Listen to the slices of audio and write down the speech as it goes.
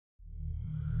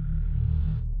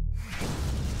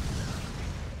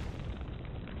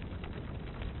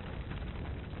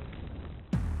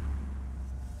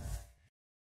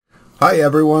Hi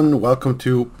everyone, welcome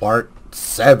to part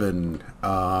 7.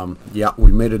 Yeah,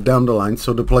 we made it down the line,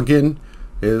 so the plugin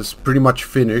is pretty much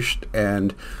finished,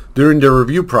 and during the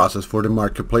review process for the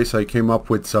marketplace I came up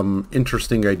with some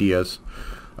interesting ideas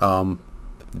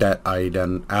that I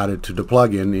then added to the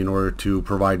plugin in order to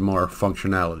provide more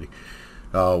functionality.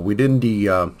 Within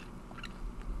the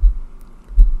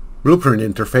blueprint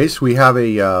interface we have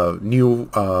a new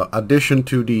addition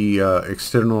to the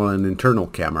external and internal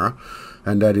camera,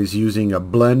 and that is using a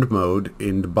blend mode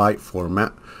in the byte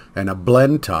format and a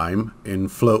blend time in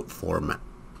float format.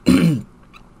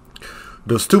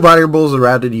 Those two variables are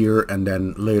added here and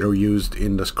then later used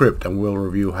in the script, and we'll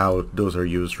review how those are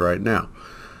used right now.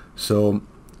 So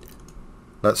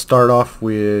let's start off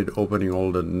with opening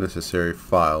all the necessary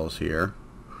files here,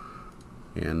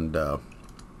 and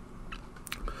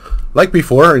like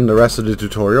before in the rest of the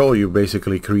tutorial, you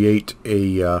basically create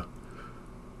a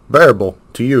variable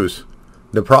to use.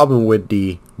 The problem with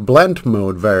the blend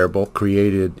mode variable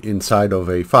created inside of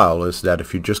a file is that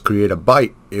if you just create a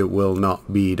byte, it will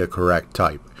not be the correct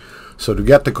type. So to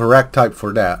get the correct type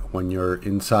for that, when you're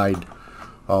inside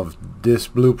of this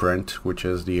blueprint, which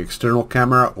is the external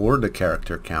camera or the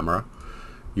character camera,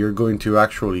 you're going to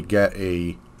actually get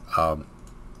a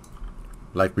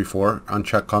like before,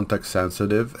 uncheck context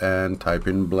sensitive and type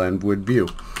in blend with view.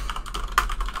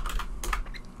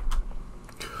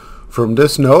 From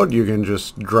this node you can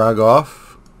just drag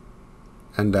off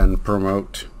and then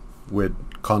promote with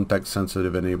context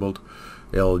sensitive enabled.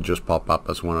 It'll just pop up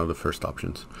as one of the first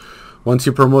options. Once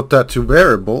you promote that to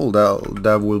variable,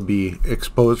 that will be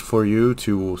exposed for you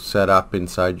to set up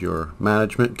inside your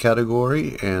management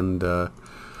category and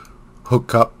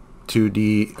hook up to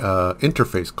the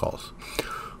interface calls.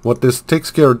 What this takes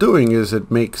care of doing is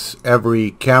it makes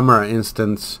every camera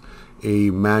instance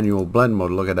a manual blend mode.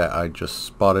 Look at that, I just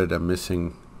spotted a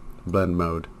missing blend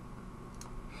mode.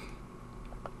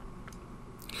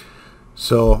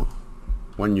 So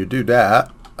when you do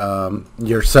that,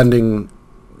 you're sending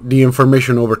the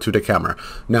information over to the camera.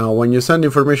 Now when you send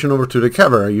information over to the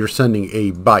camera, you're sending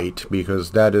a byte,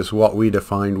 because that is what we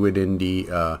defined within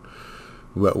the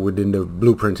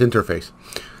blueprint interface.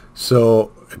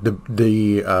 So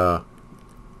the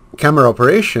camera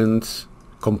operations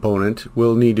component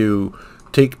will need to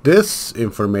take this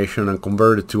information and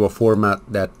convert it to a format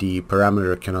that the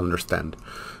parameter can understand.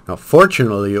 Now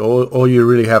fortunately, all you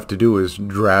really have to do is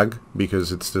drag,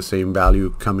 because it's the same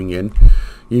value coming in.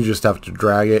 You just have to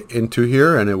drag it into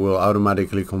here and it will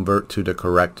automatically convert to the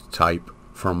correct type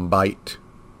from byte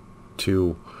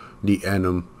to the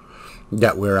enum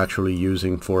that we're actually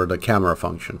using for the camera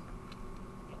function.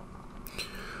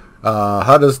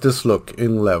 How does this look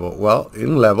in level? Well,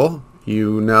 in level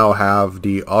you now have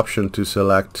the option to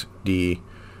select the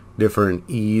different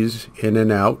ease in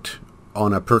and out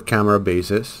on a per camera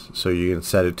basis, so you can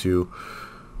set it to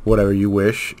whatever you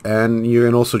wish, and you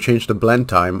can also change the blend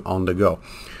time on the go.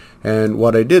 And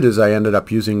what I did is I ended up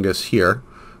using this here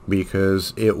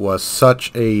because it was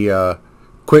such a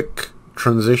quick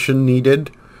transition needed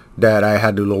that I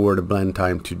had to lower the blend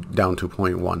time down to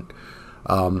 0.1.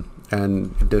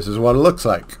 And this is what it looks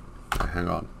like. Hang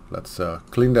on, let's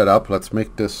clean that up. Let's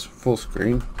make this full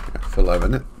screen,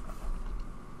 F11 it.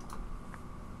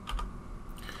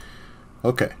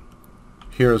 Okay,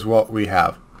 here's what we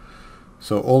have.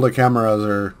 So all the cameras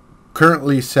are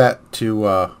currently set to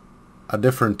a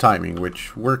different timing,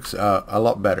 which works a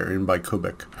lot better in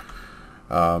bicubic.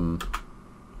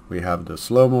 We have the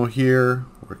slow-mo here,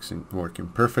 working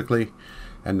perfectly,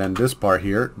 and then this part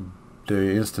here,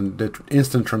 the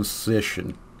instant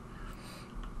transition.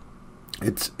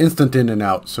 It's instant in and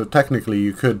out, so technically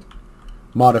you could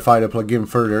modify the plugin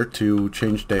further to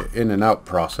change the in and out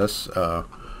process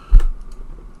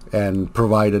and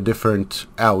provide a different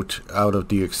out of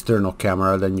the external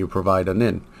camera than you provide an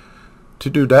in. To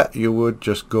do that, you would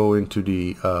just go into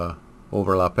the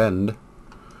overlap end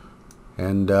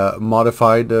and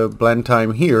modify the blend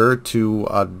time here to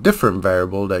a different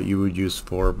variable that you would use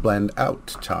for blend out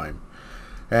time.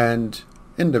 And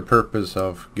in the purpose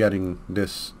of getting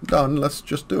this done, let's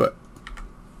just do it.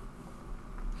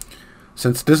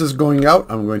 Since this is going out,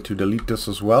 I'm going to delete this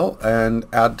as well and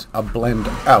add a blend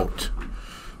out.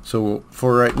 So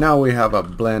for right now we have a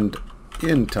blend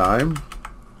in time,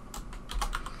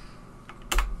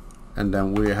 and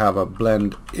then we have a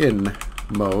blend in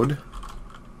mode,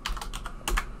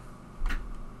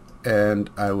 and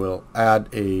I will add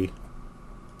a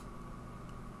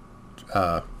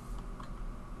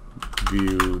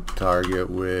view target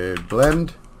with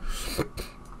blend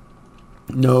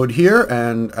node here,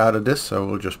 and out of this I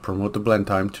will just promote the blend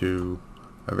time to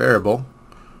a variable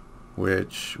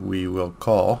which we will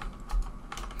call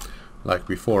like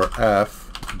before,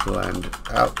 F blend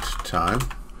out time,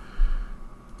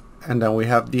 and then we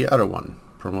have the other one,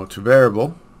 promote to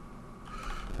variable,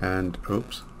 and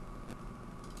oops,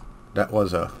 that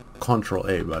was a Control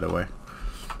A, by the way,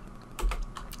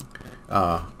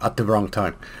 at the wrong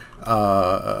time.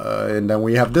 And then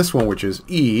we have this one, which is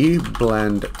E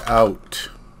blend out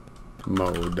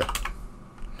mode.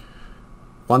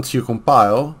 Once you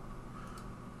compile,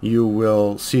 you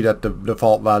will see that the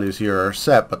default values here are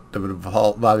set, but the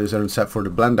default values aren't set for the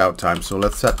blend out time. So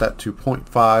let's set that to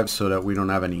 0.5 so that we don't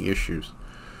have any issues.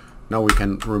 Now we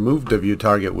can remove the view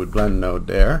target with blend node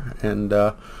there and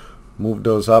move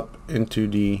those up into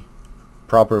the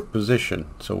proper position.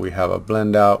 So we have a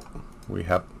blend out, we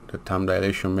have the time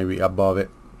dilation maybe above it,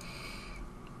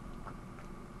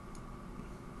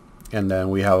 and then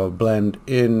we have a blend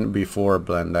in before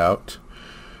blend out,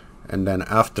 and then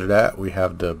after that we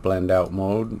have the blend out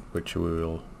mode, which we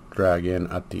will drag in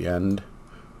at the end,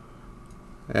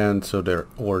 and so they're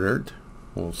ordered.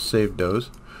 We'll save those,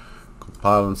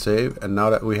 compile and save, and now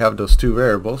that we have those two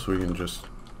variables, we can just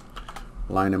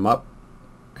line them up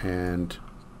and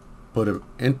put them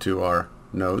into our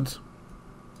nodes.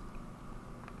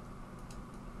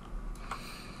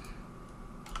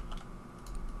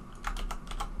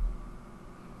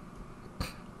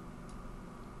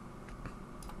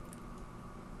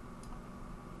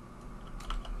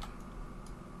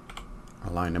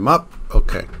 Line them up.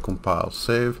 Okay, compile,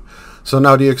 save. So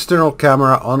now the external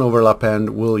camera on overlap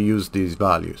end will use these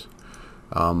values,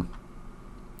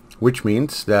 which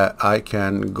means that I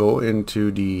can go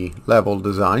into the level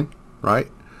design, right?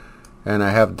 And I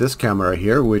have this camera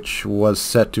here, which was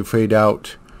set to fade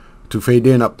out, to fade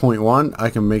in at 0.1. I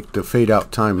can make the fade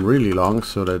out time really long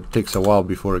so that it takes a while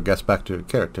before it gets back to the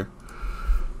character.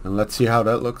 And let's see how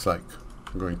that looks like.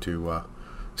 I'm going to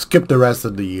skip the rest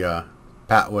of the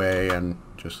pathway and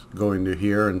just go into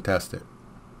here and test it.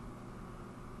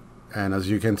 And as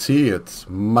you can see, it's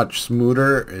much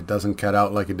smoother. It doesn't cut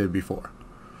out like it did before.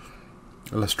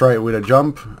 Let's try it with a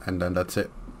jump, and then that's it.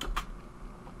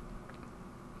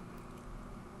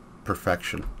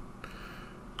 Perfection.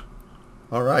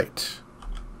 Alright.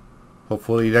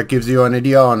 Hopefully that gives you an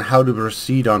idea on how to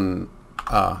proceed on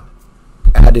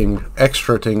adding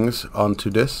extra things onto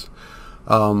this.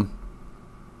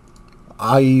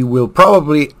 I will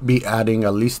probably be adding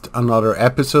at least another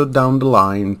episode down the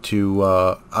line to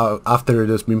after it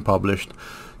has been published,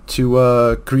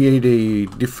 to create a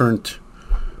different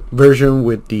version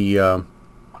with the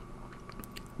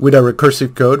with a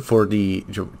recursive code for the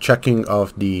checking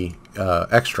of the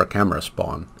extra camera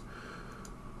spawn.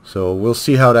 So we'll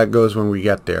see how that goes when we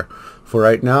get there. For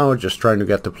right now, just trying to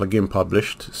get the plugin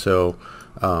published. So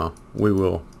we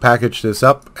will package this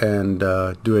up and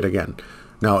do it again.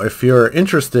 Now, if you're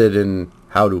interested in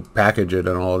how to package it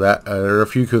and all that, there are a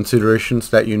few considerations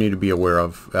that you need to be aware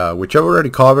of, which I've already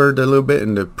covered a little bit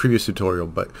in the previous tutorial,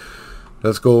 but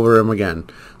let's go over them again.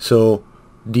 So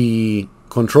the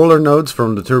controller nodes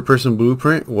from the third-person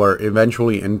blueprint were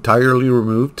eventually entirely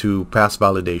removed to pass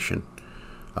validation.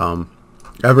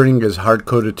 Everything is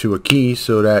hard-coded to a key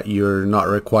so that you're not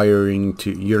required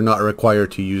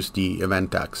to use the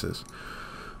event axis.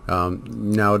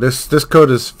 Now this code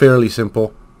is fairly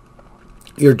simple.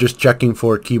 You're just checking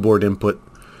for keyboard input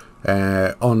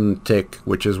on tick,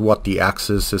 which is what the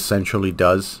axis essentially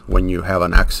does when you have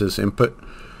an axis input.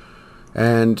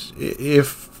 And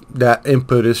if that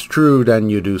input is true, then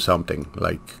you do something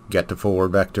like get the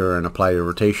forward vector and apply the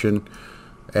rotation.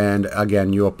 And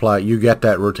again, you get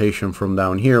that rotation from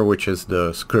down here, which is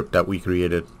the script that we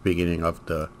created at the beginning of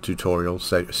the tutorial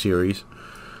series.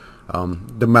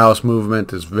 The mouse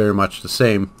movement is very much the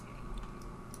same.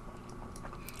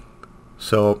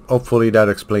 So hopefully that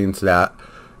explains that.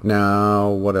 Now,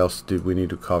 what else did we need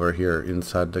to cover here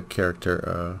inside the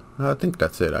character? I think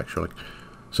that's it actually.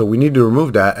 So we need to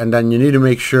remove that, and then you need to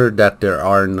make sure that there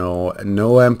are no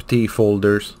empty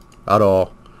folders at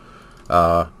all,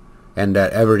 and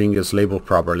that everything is labeled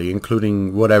properly,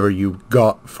 including whatever you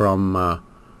got from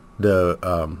the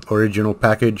original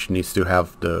package needs to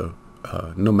have the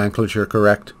nomenclature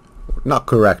correct. Not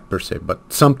correct per se,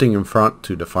 but something in front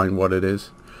to define what it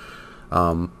is.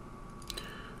 The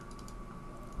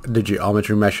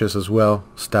geometry meshes as well,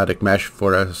 static mesh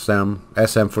for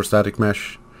SM for static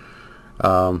mesh.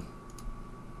 The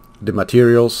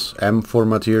materials, M for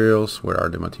materials. Where are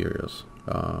the materials?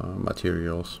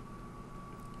 Materials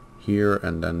here,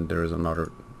 and then there is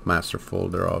another master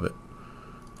folder of it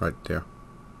right there.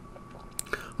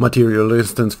 Material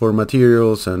instance for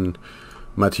materials, and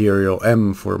material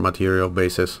M for material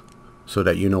basis, so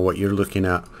that you know what you're looking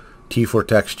at. T for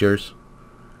textures,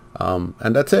 and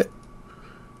that's it.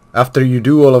 After you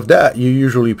do all of that, you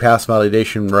usually pass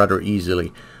validation rather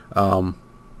easily. Well,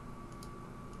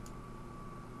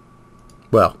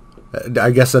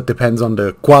 I guess that depends on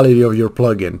the quality of your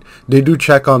plugin. They do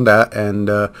check on that, and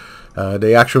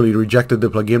they actually rejected the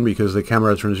plugin because the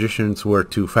camera transitions were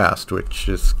too fast, which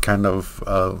is kind of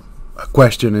a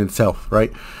question in itself,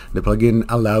 right? The plugin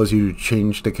allows you to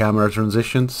change the camera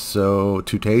transitions, so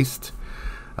to taste.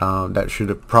 That should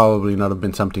have probably not have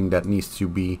been something that needs to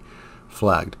be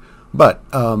flagged. But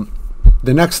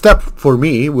the next step for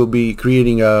me will be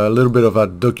creating a little bit of a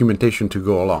documentation to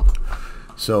go along.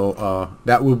 So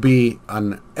that will be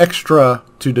an extra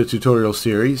to the tutorial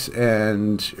series,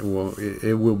 and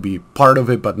it will be part of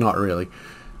it, but not really,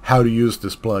 how to use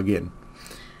this plugin.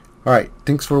 Alright,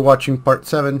 thanks for watching part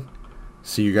 7.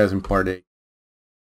 See you guys in part 8.